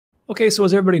Okay, so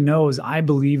as everybody knows, I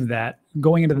believe that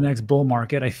going into the next bull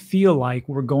market, I feel like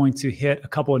we're going to hit a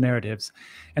couple of narratives,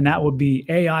 and that would be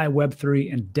AI,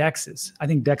 Web3, and DEXs. I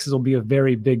think DEXs will be a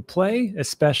very big play,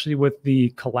 especially with the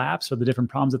collapse or the different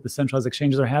problems that the centralized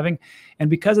exchanges are having. And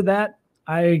because of that,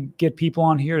 I get people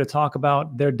on here to talk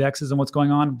about their DEXs and what's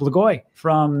going on. Bloy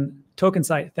from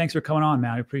Tokensight, thanks for coming on,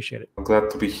 man. I appreciate it. I'm glad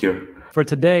to be here. For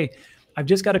today, I've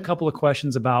just got a couple of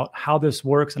questions about how this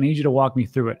works. I need you to walk me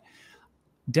through it.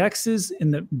 DEXs in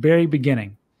the very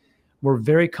beginning were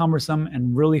very cumbersome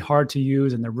and really hard to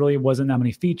use, and there really wasn't that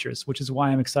many features, which is why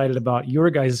I'm excited about your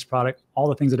guys' product, all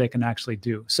the things that it can actually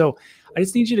do. So I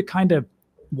just need you to kind of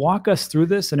walk us through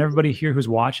this and everybody here who's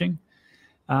watching,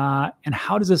 and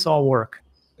how does this all work?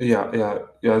 Yeah.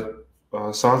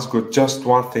 Sounds good. Just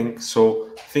one thing. So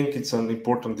I think it's an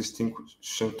important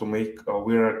distinction to make.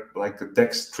 We're like a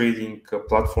DEX trading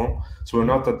platform. So we're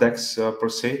not a DEX per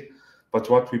se, but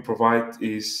what we provide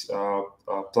is a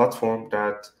platform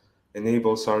that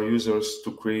enables our users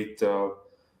to create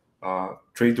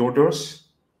trade orders,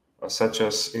 such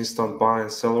as instant buy and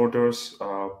sell orders,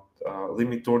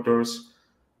 limit orders,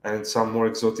 and some more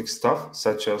exotic stuff,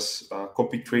 such as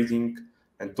copy trading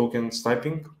and token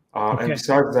sniping. Okay. And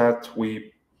besides that,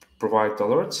 we provide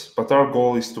alerts, but our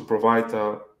goal is to provide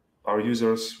our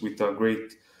users with a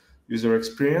great user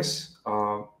experience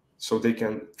so they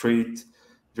can trade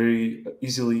very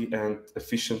easily and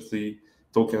efficiently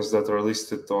tokens that are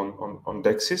listed on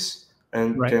DEXs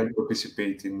and Right. can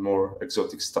participate in more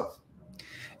exotic stuff.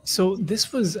 So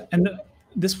this was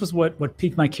what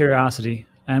piqued my curiosity.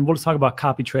 And we'll just talk about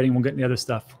copy trading. We'll get into the other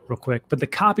stuff real quick. But the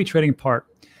copy trading part,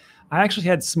 I actually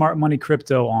had Smart Money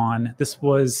Crypto on. This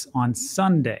was on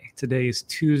Sunday. Today is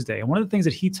Tuesday. And one of the things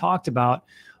that he talked about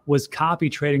was copy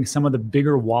trading some of the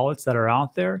bigger wallets that are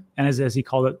out there. And as he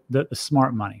called it, the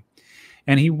smart money.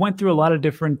 And he went through a lot of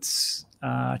different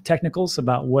technicals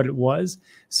about what it was.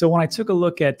 So when I took a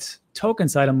look at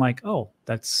Tokensight, I'm like, oh,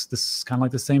 this is kind of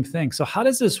like the same thing. So how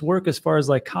does this work as far as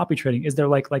like copy trading? Is there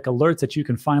like alerts that you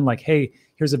can find like, hey,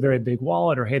 here's a very big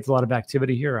wallet, or hey, there's a lot of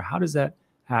activity here, or how does that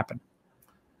happen?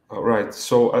 Right.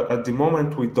 So at the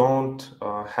moment, we don't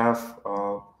have,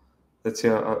 let's say,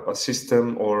 a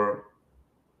system or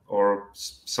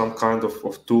some kind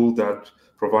of tool that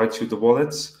provides you the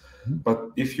wallets. Mm-hmm.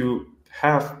 But if you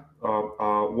have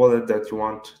a wallet that you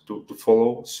want to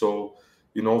follow, so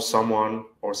you know someone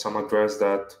or some address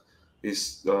that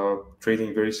is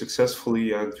trading very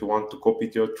successfully and you want to copy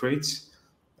their trades,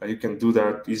 you can do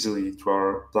that easily through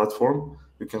our platform.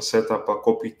 You can set up a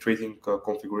copy trading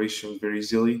configuration very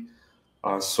easily.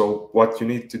 So what you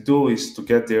need to do is to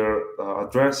get their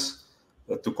address,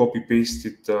 to copy paste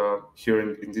it here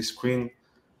in this screen,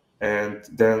 and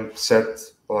then set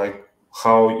like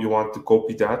how you want to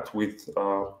copy that with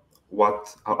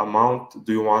what amount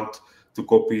do you want to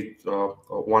copy it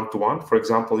one-to-one. For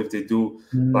example, if they do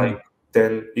like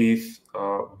 10 ETH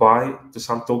buy to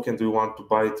some token, do you want to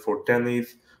buy it for 10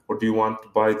 ETH, or do you want to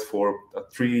buy it for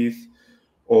 3 ETH,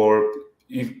 or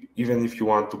even if you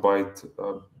want to buy it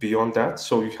beyond that.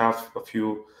 So you have a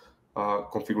few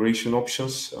configuration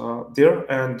options there,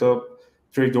 and the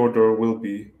trade order will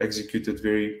be executed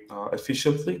very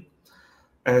efficiently.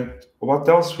 And what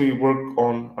else we work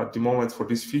on at the moment for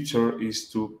this feature is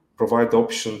to provide the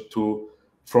option to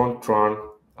front run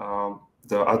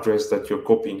the address that you're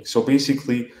copying. So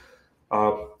basically,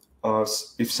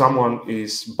 if someone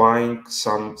is buying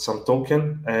some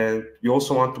token and you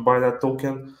also want to buy that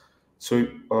token, so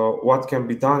what can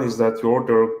be done is that your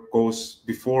order goes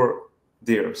before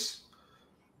theirs.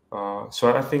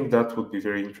 So I think that would be a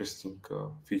very interesting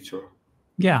feature.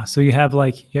 Yeah, so you have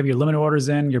your limit orders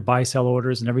in, your buy sell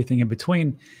orders, and everything in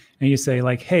between, and you say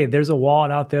like, hey, there's a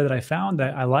wallet out there that I found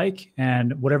that I like,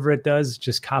 and whatever it does,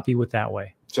 just copy with that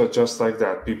way. Just like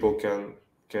that, people can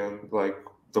like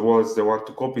the wallets they want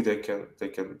to copy, they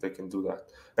can do that.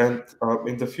 And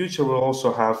in the future, we'll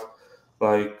also have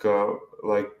like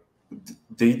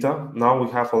data. Now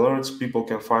we have alerts, people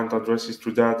can find addresses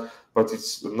through that, but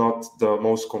it's not the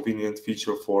most convenient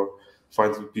feature for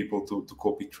finding people to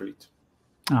copy trade.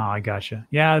 Oh, I gotcha.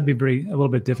 Yeah, it'd be a little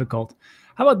bit difficult.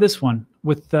 How about this one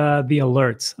with the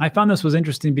alerts? I found this was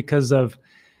interesting because of,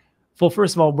 well,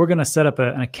 first of all, we're going to set up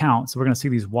an account. So we're going to see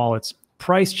these wallets.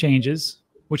 Price changes,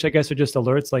 which I guess are just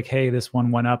alerts like, hey, this one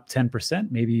went up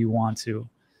 10%. Maybe you want to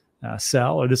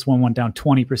sell, or this one went down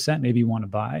 20%. Maybe you want to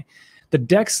buy. The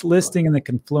DEX listing and the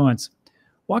confluence.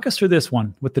 Walk us through this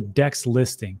one with the DEX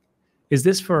listing. Is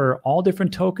this for all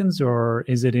different tokens, or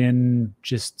is it in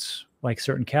just like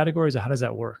certain categories, or how does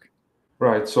that work?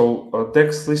 Right. So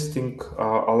DEX listing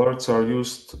alerts are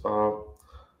used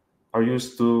are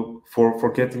used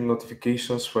for getting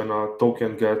notifications when a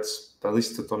token gets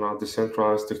listed on a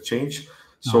decentralized exchange.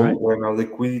 So All right. when a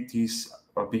liquidity is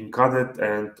being added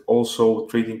and also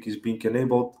trading is being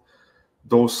enabled,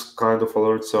 those kind of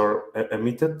alerts are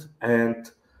emitted. And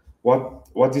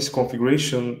what this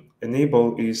configuration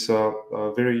enable is a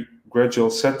very gradual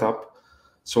setup,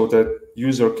 so that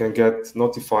user can get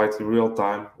notified in real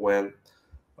time when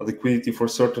a liquidity for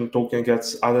certain token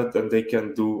gets added, and they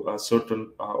can do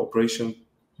certain operations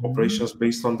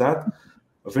based on that.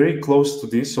 Very close to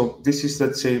this. So this is,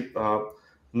 let's say,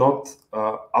 not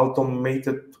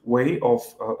automated way of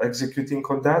executing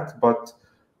on that, but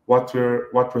what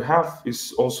we have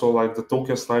is also like the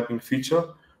token sniping feature,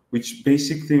 which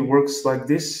basically works like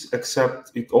this,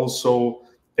 except it also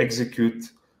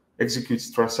executes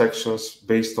transactions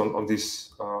based on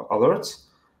these alerts.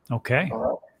 Okay.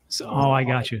 So, oh, I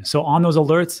got you. So on those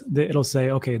alerts, it'll say,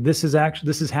 okay, this has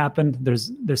happened.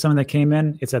 There's something that came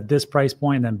in. It's at this price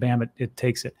point, and then bam, it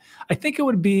takes it. I think it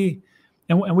would be,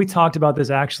 and we talked about this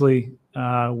actually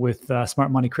with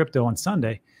Smart Money Crypto on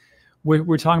Sunday.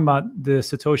 We're talking about the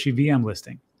Satoshi VM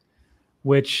listing,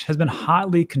 which has been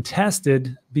hotly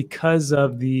contested because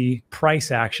of the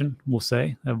price action, we'll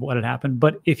say, of what had happened.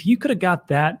 But if you could have got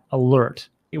that alert,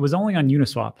 it was only on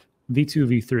Uniswap, V2,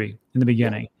 V3 in the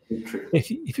beginning. If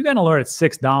you got an alert at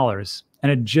 $6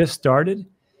 and it just started,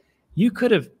 you could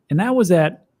have, and that was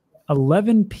at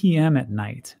 11 p.m. at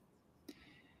night.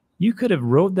 You could have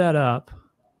rode that up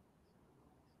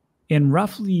in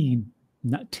roughly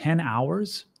 10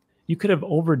 hours. You could have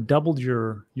over doubled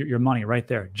your money right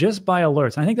there just by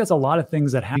alerts. I think that's a lot of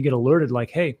things that you get alerted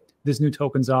like, hey, this new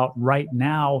token's out right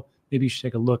now. Maybe you should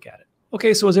take a look at it.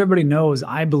 Okay, so as everybody knows,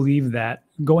 I believe that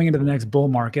going into the next bull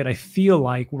market, I feel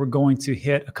like we're going to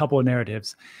hit a couple of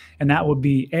narratives, and that would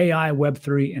be AI,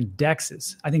 Web3, and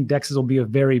DEXs. I think DEXs will be a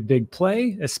very big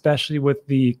play, especially with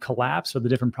the collapse or the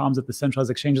different problems that the centralized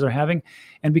exchanges are having.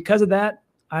 And because of that,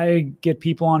 I get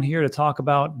people on here to talk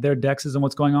about their DEXs and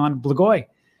what's going on. Bloy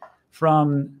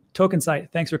from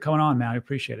Tokensight, thanks for coming on, man. I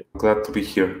appreciate it. Glad to be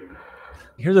here.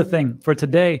 Here's the thing. For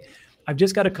today, I've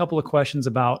just got a couple of questions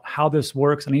about how this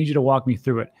works. I need you to walk me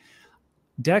through it.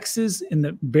 DEXs in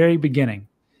the very beginning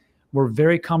were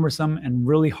very cumbersome and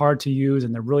really hard to use,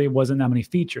 and there really wasn't that many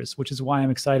features, which is why I'm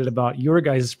excited about your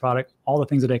guys' product, all the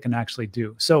things that it can actually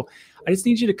do. So I just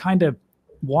need you to kind of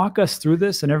walk us through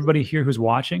this, and everybody here who's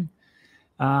watching,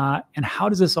 and how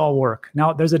does this all work?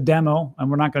 Now, there's a demo, and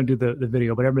we're not going to do the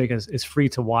video, but everybody is free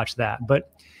to watch that.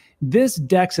 But this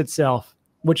DEX itself,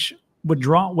 what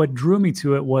drew me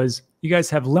to it was you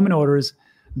guys have limit orders,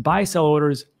 buy-sell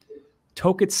orders,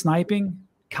 token sniping,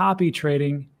 copy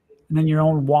trading, and then your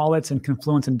own wallets and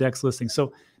Confluence and DEX listings.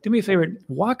 So do me a favor,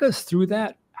 walk us through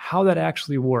that, how that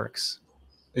actually works.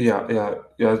 Yeah.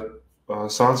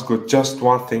 Sounds good. Just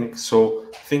one thing. So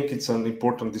I think it's an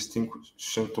important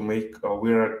distinction to make.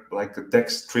 We're like a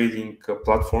DEX trading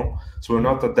platform. So we're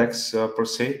not a DEX per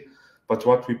se, but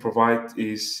what we provide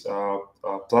is a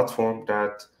platform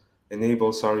that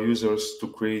enables our users to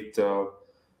create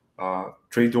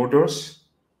trade orders,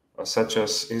 such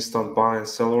as instant buy and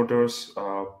sell orders,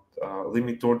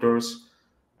 limit orders,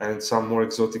 and some more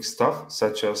exotic stuff,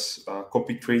 such as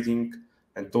copy trading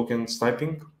and token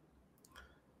sniping.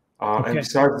 And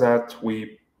besides that,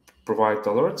 we provide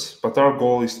alerts, but our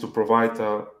goal is to provide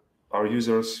our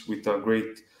users with a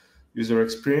great user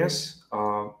experience,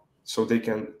 so they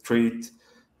can trade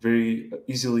very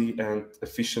easily and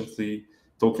efficiently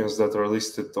tokens that are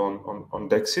listed on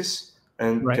DEXs,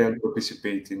 and can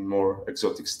participate in more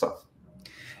exotic stuff.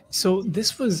 So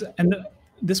this was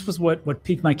what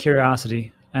piqued my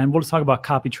curiosity, and we'll just talk about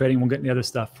copy trading. We'll get into the other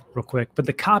stuff real quick, but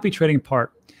the copy trading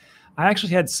part, I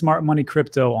actually had Smart Money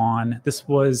Crypto on. This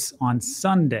was on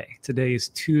Sunday. Today is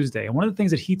Tuesday. And one of the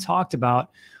things that he talked about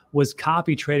was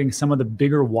copy trading some of the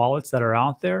bigger wallets that are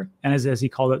out there, and as he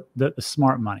called it, the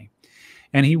smart money.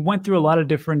 And he went through a lot of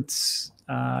different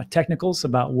technicals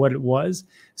about what it was.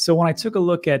 So when I took a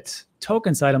look at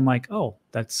Tokensight, I'm like, oh,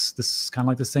 this is kind of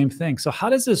like the same thing. So how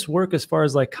does this work as far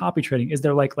as like copy trading? Is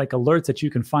there like alerts that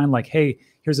you can find like, hey,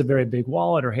 here's a very big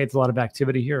wallet, or hey, there's a lot of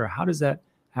activity here, or how does that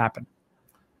happen?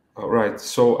 Right.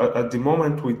 So at the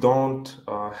moment, we don't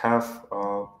have,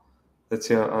 let's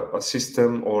say, a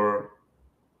system or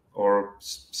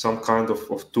some kind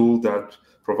of tool that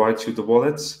provides you the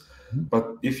wallets. Mm-hmm.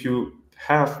 But if you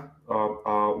have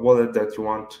a wallet that you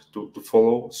want to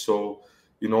follow, so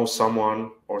you know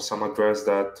someone or some address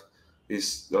that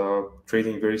is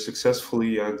trading very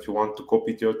successfully and you want to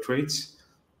copy your trades,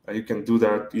 you can do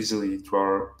that easily through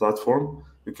our platform.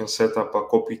 You can set up a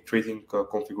copy trading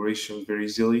configuration very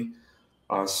easily.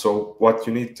 So what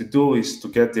you need to do is to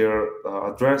get their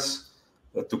address,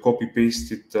 to copy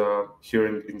paste it here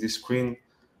in this screen,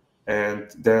 and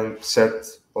then set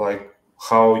like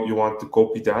how you want to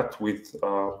copy that, with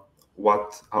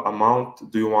what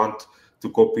amount do you want to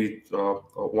copy it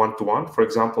one-to-one. For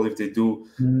example, if they do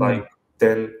like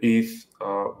 10 ETH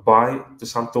buy to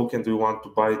some token, do you want to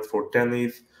buy it for 10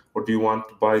 ETH, or do you want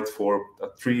to buy it for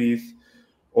 3 ETH,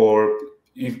 or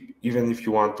even if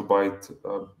you want to buy it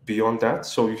beyond that?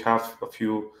 So you have a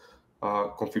few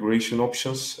configuration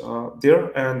options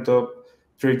there, and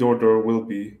trade order will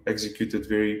be executed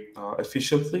very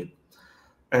efficiently.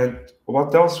 And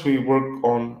what else we work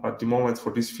on at the moment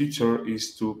for this feature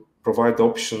is to provide the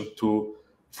option to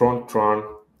front run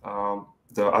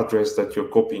the address that you're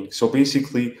copying. So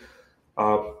basically,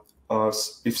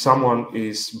 if someone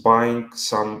is buying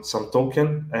some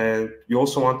token and you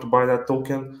also want to buy that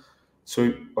token, so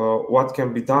what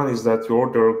can be done is that your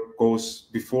order goes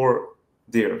before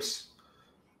theirs.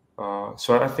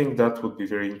 So I think that would be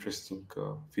very interesting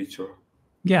feature.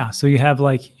 Yeah, so you have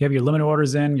your limit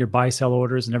orders in, your buy sell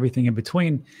orders, and everything in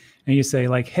between, and you say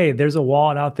like, hey, there's a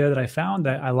wallet out there that I found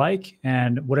that I like,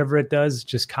 and whatever it does,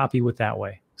 just copy with that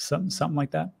way, something like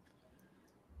that.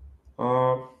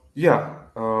 Yeah,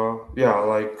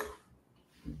 like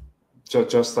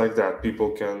just like that.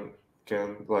 People can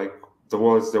like the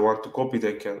wallets they want to copy,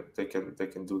 they can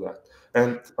do that.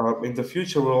 And in the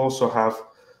future, we'll also have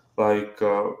like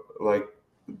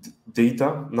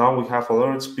data. Now we have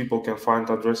alerts, people can find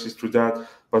addresses through that,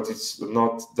 but it's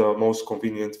not the most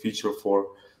convenient feature for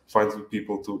finding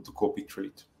people to copy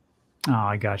trade. Oh,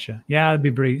 I gotcha. Yeah, it'd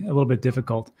be a little bit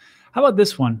difficult. How about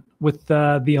this one with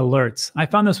the alerts? I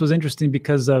found this was interesting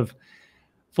because of,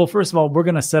 well, first of all, we're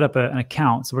going to set up an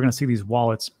account. So we're going to see these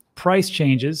wallets. Price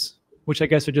changes, which I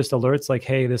guess are just alerts like,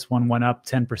 hey, this one went up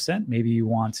 10%. Maybe you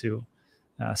want to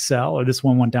sell, or this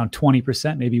one went down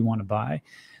 20%. Maybe you want to buy.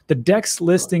 The DEX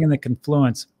listing and the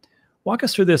confluence. Walk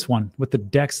us through this one with the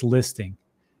DEX listing.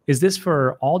 Is this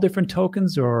for all different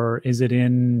tokens, or is it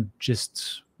in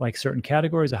just like certain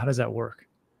categories, or how does that work?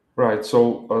 Right.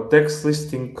 So DEX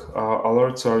listing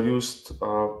alerts are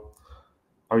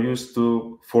used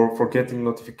for getting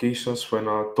notifications when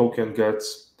a token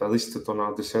gets listed on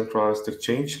a decentralized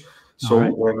exchange.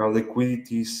 So when a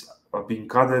liquidity is being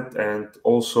added and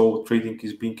also trading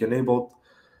is being enabled,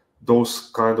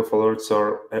 those kind of alerts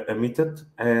are emitted.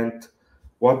 And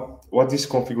what this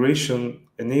configuration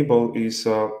enable is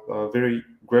a very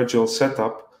gradual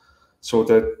setup, so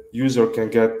that user can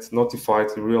get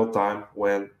notified in real time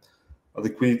when a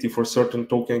liquidity for certain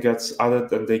token gets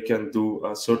added, and they can do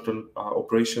certain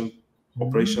operations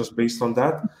based on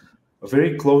that.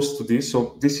 Very close to this.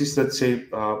 So this is, let's say,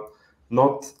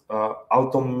 not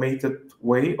automated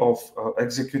way of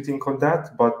executing on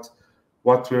that, but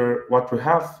what we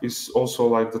have is also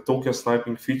like the token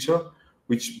sniping feature,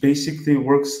 which basically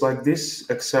works like this,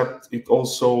 except it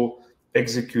also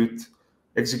executes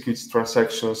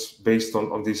transactions based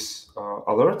on these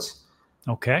alerts.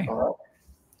 Okay.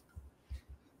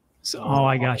 So,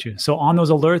 I got you. So on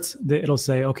those alerts, it'll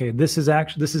say, okay, this has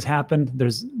happened.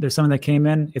 There's something that came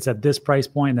in. It's at this price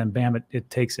point, and then bam, it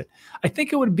takes it. I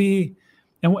think it would be,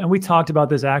 and we talked about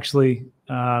this actually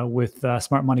with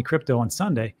Smart Money Crypto on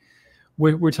Sunday.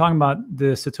 We're talking about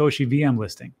the Satoshi VM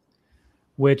listing,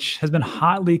 which has been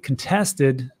hotly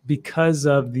contested because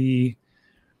of the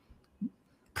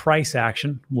price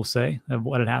action, we'll say, of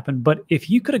what had happened. But if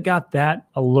you could have got that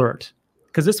alert,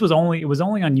 because it was only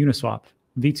on Uniswap,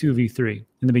 V2, V3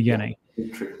 in the beginning.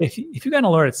 Yeah. If you got an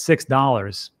alert at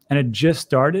 $6 and it just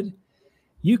started,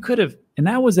 you could have, and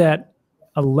that was at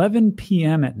 11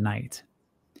 p.m. at night.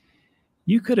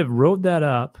 You could have wrote that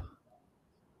up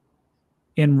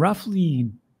in roughly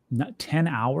 10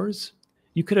 hours.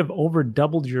 You could have over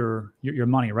doubled your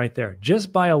money right there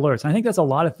just by alerts. And I think that's a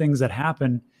lot of things that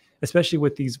happen, especially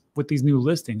with these new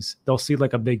listings. They'll see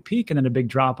like a big peak and then a big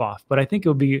drop off. But I think it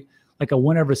would be like a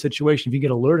whenever situation. If you get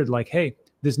alerted like, hey,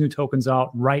 this new token's out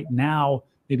right now,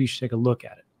 maybe you should take a look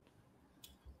at it.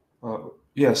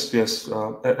 Yes,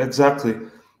 exactly.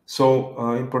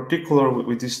 So in particular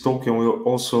with this token, we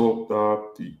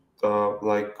also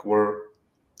like we're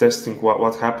testing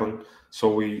what happened.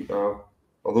 So we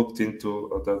looked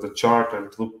into the chart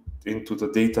and looked into the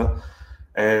data,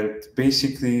 and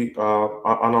basically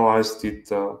analyzed it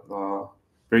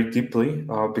very deeply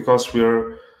because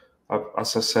we're,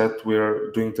 as I said,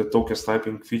 we're doing the token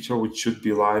sniping feature, which should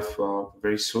be live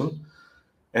very soon.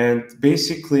 And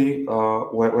basically,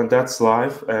 when that's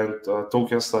live and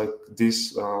tokens like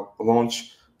this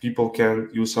launch, people can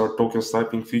use our token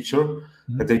sniping feature,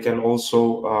 and they can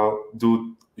also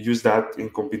use that in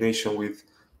combination with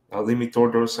limit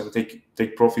orders and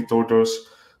take profit orders.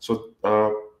 So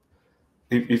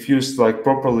if used like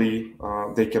properly,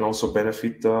 they can also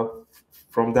benefit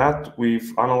from that.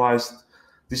 We've analyzed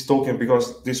this token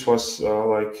because this was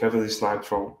like heavily sniped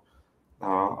from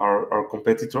our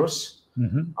competitors,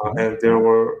 and there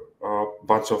were a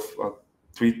bunch of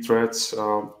tweet threads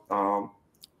on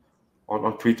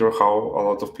Twitter how a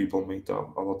lot of people made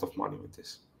a lot of money with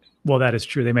this. Well, that is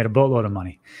true. They made a boatload of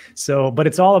money. So, but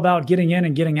it's all about getting in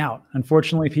and getting out.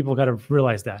 Unfortunately, people got to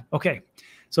realize that. Okay.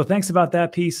 So thanks about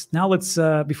that piece. Now let's,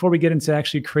 before we get into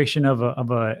actually creation of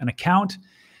an account,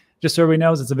 just so everybody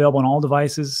knows, it's available on all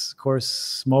devices, of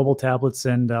course, mobile, tablets,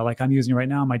 and like I'm using right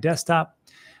now on my desktop.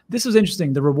 This was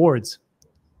interesting, the rewards.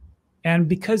 And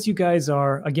because you guys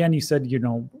are, again, you said, you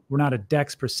know, we're not a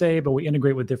DEX per se, but we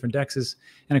integrate with different DEXs.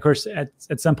 And of course,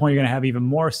 at some point, you're going to have even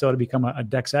more so to become a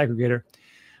DEX aggregator.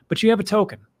 But you have a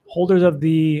token. Holders of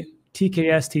the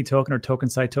TKST token or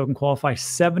Tokensight token qualify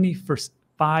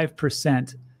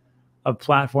 75% of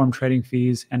platform trading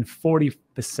fees and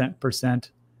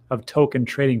 40% of token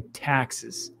trading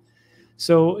taxes.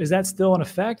 So is that still in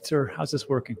effect, or how's this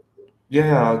working?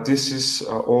 Yeah, this is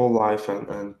all live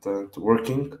and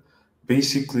working.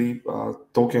 Basically,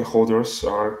 token holders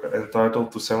are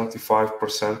entitled to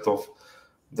 75% of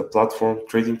the platform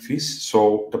trading fees.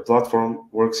 So the platform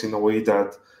works in a way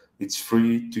that it's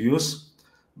free to use,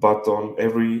 but on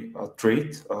every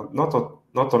trade, not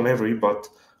on every, but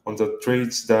on the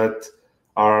trades that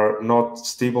are not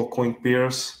stable coin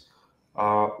pairs,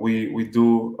 we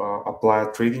do apply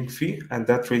a trading fee, and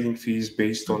that trading fee is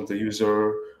based on the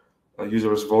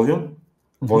user's volume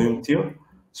tier.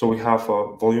 So we have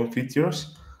volume fee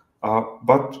tiers,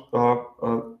 but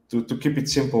to keep it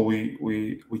simple,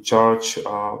 we charge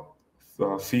a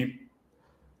fee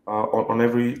on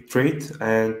every trade,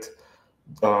 and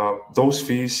those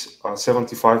fees,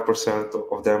 75%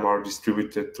 of them are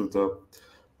distributed to the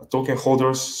token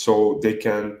holders, so they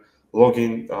can log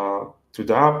in to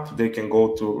the app, they can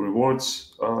go to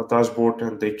rewards dashboard,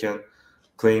 and they can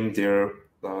claim their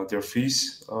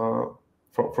fees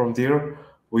from there.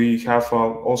 We have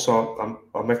also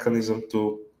a mechanism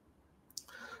to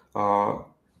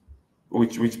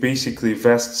which basically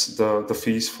vests the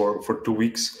fees for 2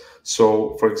 weeks.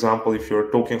 So, for example, if you're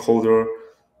a token holder,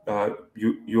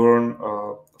 you earn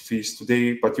fees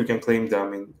today, but you can claim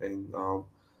them in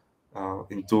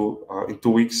 2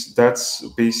 weeks. That's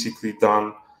basically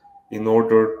done in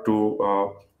order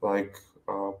to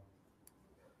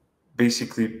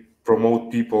basically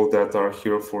promote people that are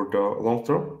here for the long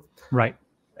term. Right.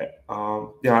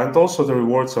 Yeah, and also the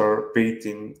rewards are paid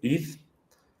in ETH.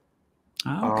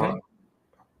 Okay.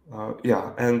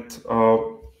 Yeah, and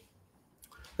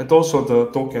also the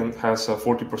token has a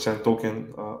 40%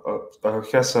 token,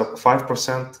 has a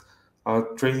 5%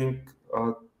 trading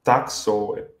tax.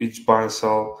 So each buy and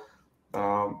sell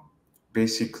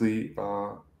basically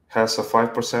has a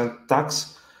 5%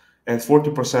 tax, and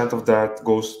 40% of that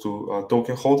goes to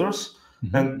token holders.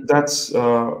 And that's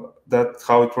how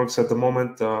it works at the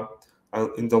moment.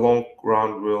 In the long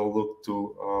run, we'll look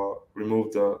to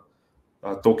remove the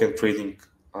token trading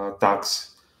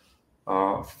tax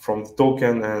from the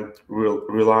token, and we'll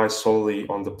rely solely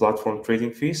on the platform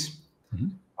trading fees.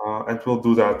 And we'll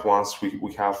do that once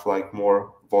we have like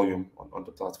more volume on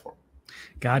the platform.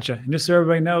 Gotcha. And just so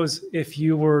everybody knows, if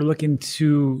you were looking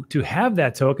to have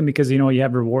that token, because you know you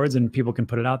have rewards and people can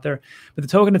put it out there, but the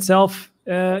token itself,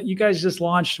 you guys just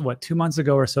launched what, 2 months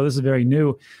ago or so. This is very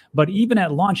new, but even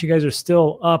at launch, you guys are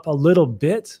still up a little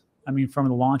bit. I mean, from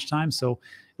the launch time. So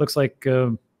it looks like I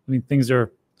mean, things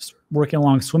are working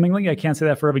along swimmingly. I can't say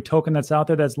that for every token that's out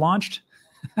there that's launched,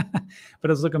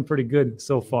 but it's looking pretty good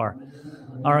so far.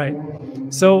 All right.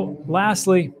 So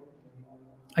lastly,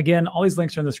 again, all these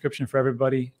links are in the description for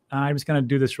everybody. I'm just going to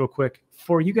do this real quick.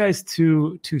 For you guys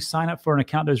to sign up for an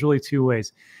account, there's really 2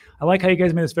 ways. I like how you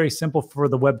guys made this very simple for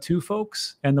the Web 2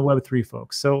 folks and the Web 3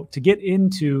 folks. So to get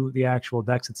into the actual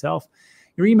DEX itself,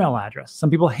 your email address. Some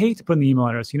people hate to put in the email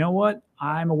address. You know what?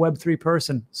 I'm a Web 3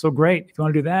 person. So great. If you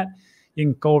want to do that, you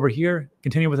can go over here,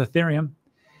 continue with Ethereum,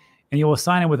 and you will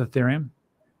sign in with Ethereum.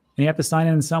 And you have to sign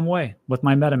in some way with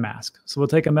my MetaMask. So we'll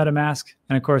take a MetaMask,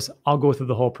 and of course, I'll go through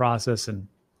the whole process and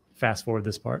fast forward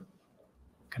this part.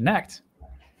 Connect.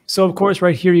 So of course,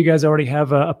 right here, you guys already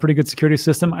have a pretty good security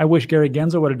system. I wish Gary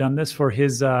Genzo would have done this for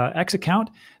his X account.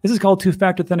 This is called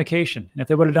two-factor authentication. And if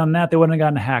they would have done that, they wouldn't have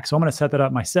gotten a hack. So I'm going to set that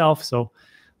up myself. So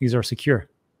these are secure.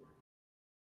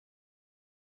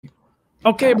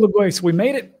 Okay, Bloy, so we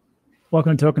made it.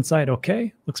 Welcome to TokenSite.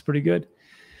 Okay, looks pretty good.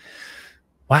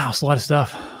 Wow, it's a lot of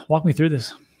stuff. Walk me through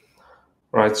this.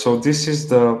 Right, so this is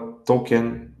the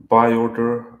token buy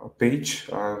order page.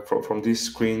 From this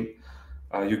screen,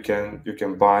 you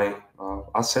can buy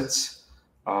assets.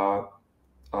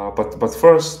 But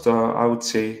first, I would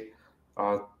say,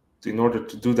 in order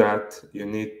to do that, you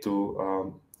need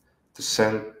to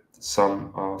send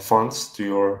some funds to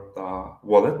your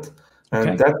wallet,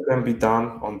 and that can be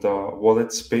done on the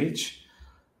wallets page.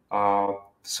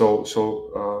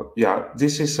 Yeah,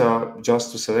 this is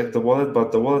just to select the wallet,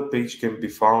 but the wallet page can be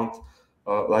found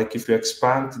like if you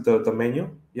expand the menu.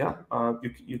 Yeah,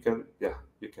 you can. Yeah,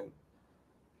 you can.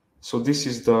 So this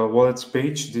is the wallets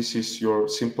page. This is your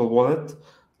simple wallet,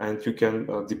 and you can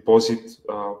deposit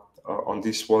on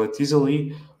this wallet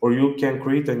easily, or you can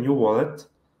create a new wallet,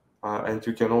 and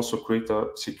you can also create a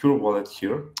secure wallet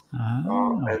here.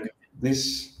 And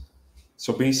this,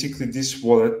 so basically, this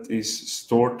wallet is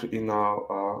stored in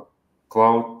a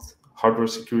cloud hardware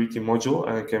security module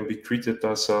and can be treated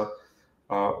as a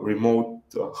remote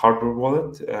hardware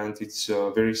wallet, and it's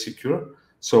very secure.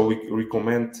 So we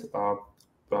recommend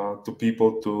to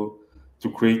people to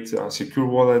create a secure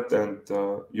wallet and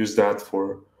use that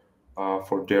for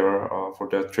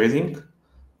their trading.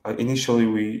 Initially,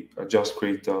 we just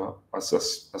create a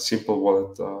simple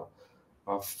wallet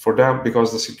for them,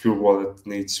 because the secure wallet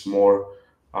needs more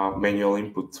manual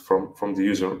input from the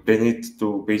user. They need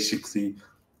to basically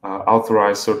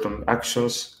authorize certain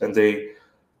actions, and they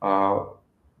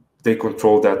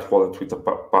control that wallet with a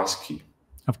passkey.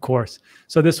 Of course.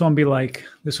 So this one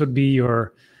this would be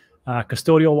your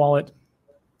custodial wallet.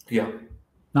 Yeah.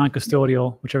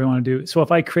 Non-custodial, whichever you want to do. So if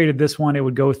I created this one, it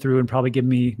would go through and probably give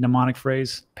me mnemonic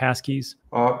phrase, passkeys.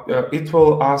 It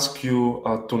will ask you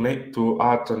to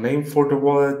add a name for the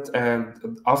wallet,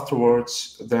 and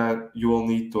afterwards, then you will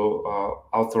need to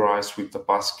authorize with the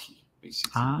passkey.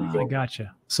 Basically. I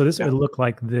gotcha. So this would look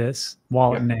like this: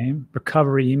 wallet name,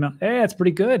 recovery email. Hey, that's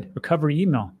pretty good. Recovery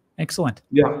email. Excellent.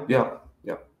 Yeah.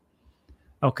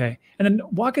 Okay. And then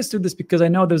walk us through this, because I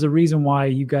know there's a reason why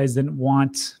you guys didn't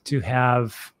want to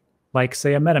have, like,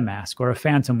 say, a MetaMask or a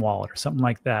Phantom wallet or something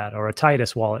like that, or a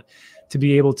Titus wallet, to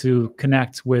be able to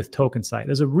connect with TokenSite.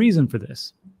 There's a reason for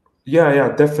this. Yeah,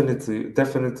 definitely.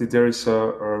 There is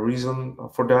a reason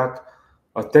for that.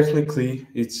 Technically,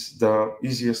 it's the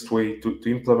easiest way to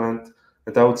implement.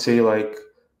 And I would say, like,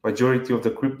 majority of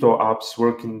the crypto apps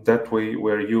work in that way,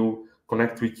 where you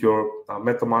connect with your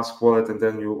MetaMask wallet and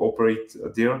then you operate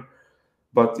there.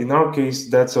 But in our case,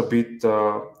 that's a bit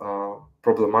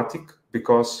problematic,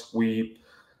 because we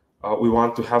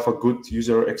want to have a good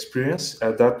user experience.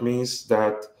 And that means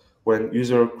that when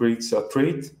user creates a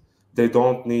trade, they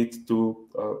don't need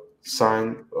to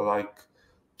sign like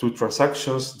 2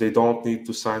 transactions. They don't need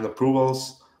to sign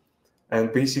approvals.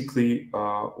 And basically,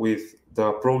 with the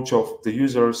approach of the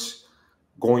users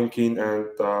going in and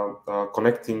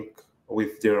connecting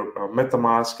with their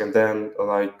MetaMask and then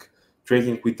like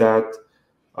trading with that,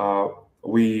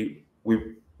 we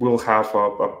will have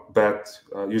a bad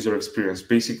user experience.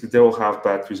 Basically, they will have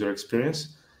bad user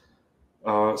experience.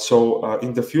 So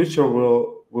in the future,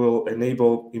 we'll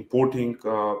enable importing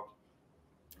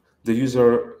the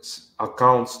user's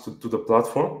accounts to the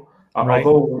platform. Right.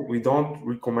 Although we don't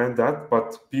recommend that,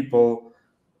 but people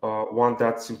want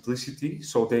that simplicity,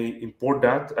 so they import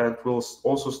that, and we'll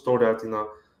also store that in a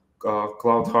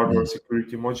cloud hardware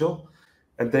security module,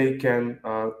 and they can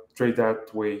trade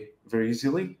that way very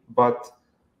easily. But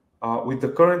with the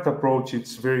current approach,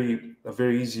 it's very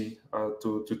easy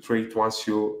to trade once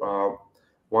you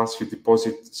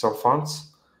deposit some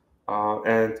funds,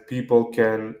 and people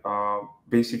can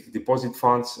basically deposit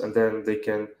funds, and then they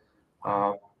can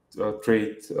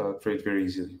trade very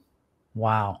easily.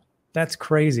 Wow, that's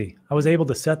crazy. I was able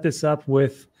to set this up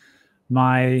with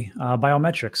my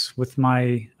biometrics with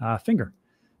my finger,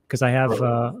 because I have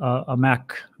a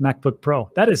MacBook Pro.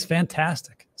 That is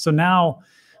fantastic. So now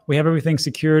we have everything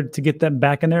secured. To get them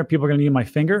back in there, people are going to need my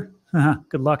finger.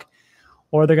 Good luck.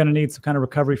 Or they're going to need some kind of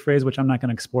recovery phrase, which I'm not going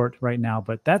to export right now.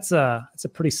 But that's a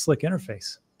pretty slick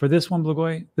interface. For this one,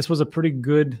 Bloy, this was a pretty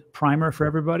good primer for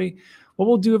everybody. What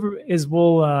we'll do is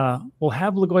we'll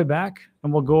have Bloy back,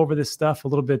 and we'll go over this stuff a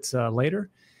little bit later.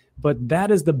 But that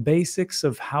is the basics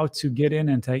of how to get in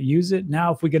and to use it.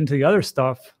 Now, if we get into the other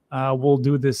stuff, we'll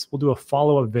do a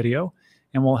follow-up video,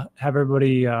 and we'll have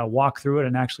everybody walk through it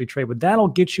and actually trade. But that'll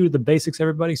get you the basics,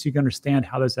 everybody, so you can understand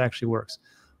how this actually works.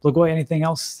 Bloy, anything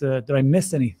else? Did I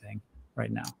miss anything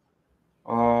right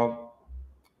now?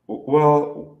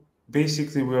 Well,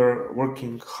 basically, we're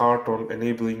working hard on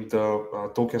enabling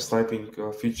the token sniping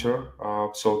feature.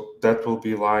 So that will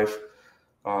be live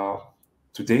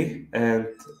today, and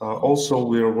also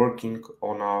we're working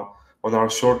on our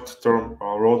short-term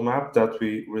roadmap that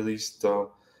we released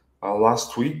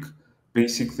last week.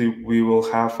 basically we will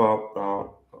have a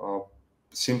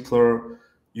simpler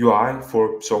UI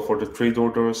for the trade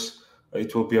orders.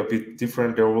 It will be a bit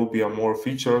different. There will be more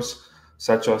features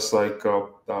such as like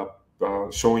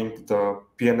showing the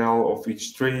P&L of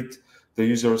each trade. The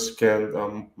users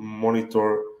can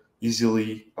monitor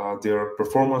easily their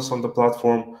performance on the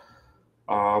platform.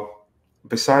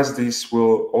 Besides this,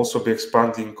 we'll also be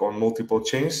expanding on multiple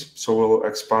chains. So we'll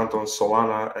expand on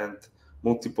Solana and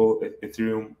multiple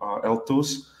Ethereum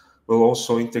L2s. We'll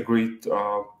also integrate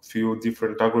a few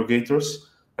different aggregators.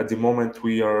 At the moment,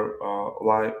 we are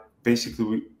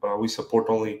basically we support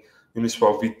only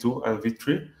Uniswap V2 and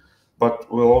V3, but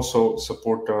we'll also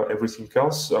support everything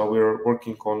else. We're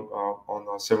working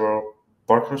on several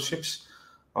partnerships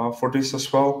for this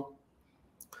as well.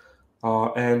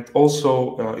 And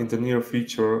also in the near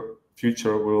future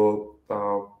we'll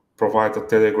provide a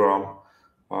Telegram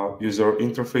user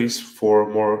interface for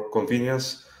more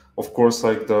convenience. Of course,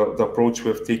 like the approach we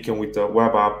have taken with the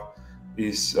web app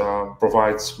is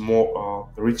provides more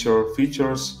richer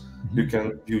features. You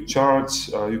can view charts,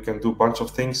 you can do a bunch of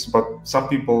things, but some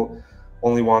people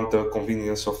only want the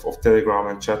convenience of Telegram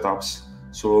and chat apps.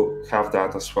 So we'll have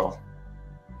that as well.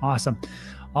 Awesome.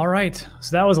 All right.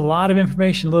 So that was a lot of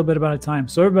information, a little bit about time.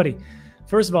 So everybody,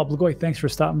 first of all, Bloy, thanks for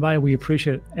stopping by. We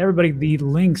appreciate it. Everybody, the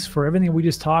links for everything we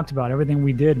just talked about, everything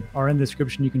we did are in the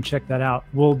description. You can check that out.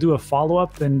 We'll do a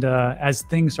follow-up and as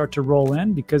things start to roll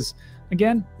in, because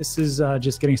again, this is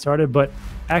just getting started, but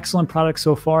excellent product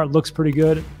so far. It looks pretty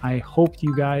good. I hope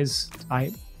you guys,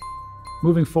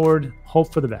 moving forward,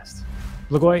 hope for the best.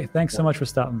 Bloy, thanks so much for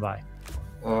stopping by.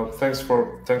 Thanks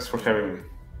for having me.